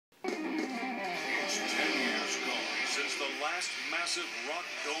last massive rock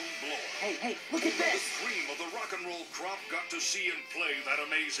dome blower. Hey, look at this! The cream of the rock and roll crop got to see and play that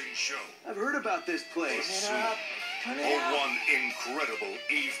amazing show. I've heard about this place. For one incredible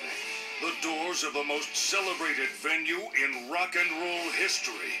evening, the doors of the most celebrated venue in rock and roll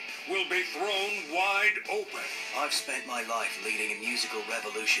history will be thrown wide open. I've spent my life leading a musical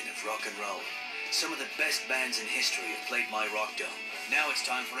revolution of rock and roll. Some of the best bands in history have played my Rock Dome. Now it's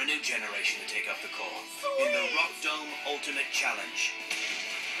time for a new generation to take up the call in the Rock Dome Ultimate Challenge.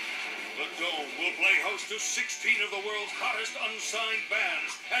 The Dome will play host to 16 of the world's hottest unsigned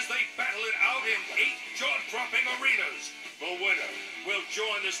bands as they battle it out in 8 jaw-dropping arenas. The winner will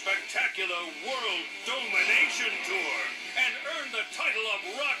join the spectacular World Domination Tour and earn the title of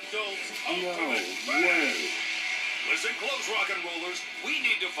Rock Dome's Ultimate Band. Listen close, rock and rollers. We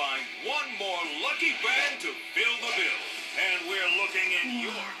need to find one more lucky band to fill the bill. And we're looking in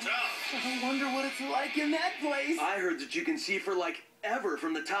your town. I wonder what it's like in that place. I heard that you can see for like ever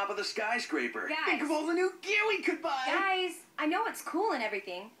from the top of the skyscraper. Guys. Think of all the new gear we could buy. Guys, I know it's cool and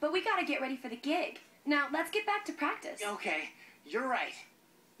everything, but we gotta get ready for the gig. Now, let's get back to practice. Okay, you're right.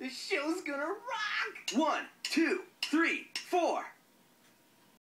 This show's gonna rock. 1, 2, 3, 4.